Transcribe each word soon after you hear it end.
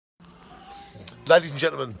Ladies and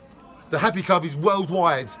gentlemen, the Happy Club is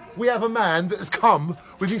worldwide. We have a man that has come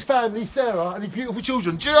with his family, Sarah, and his beautiful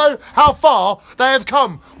children. Do you know how far they have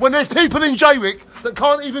come? When there's people in Jaywick that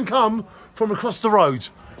can't even come from across the road.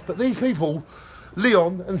 But these people,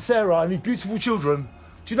 Leon and Sarah and his beautiful children,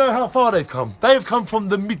 do you know how far they've come? They have come from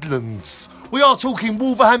the Midlands. We are talking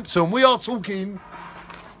Wolverhampton. We are talking...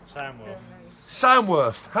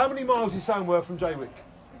 Sandworth. How many miles is Sandworth from Jaywick?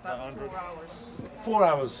 About 4 hours. 4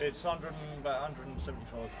 hours. It's about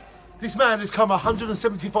 175. This man has come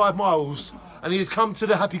 175 miles and he has come to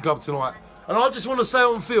the Happy Club tonight. And I just want to say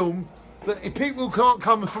on film that if people can't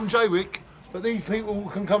come from Jaywick, but these people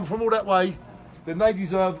can come from all that way, then they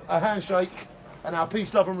deserve a handshake and our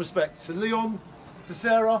peace, love and respect. To Leon, to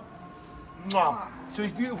Sarah, mwah, to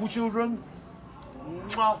his beautiful children,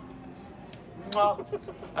 mwah, mwah.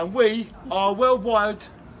 And we are worldwide,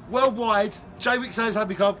 Jaywick Sands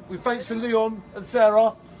Happy Club, with thanks to Leon and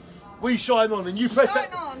Sarah, we shine on and you press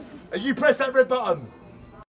that red button.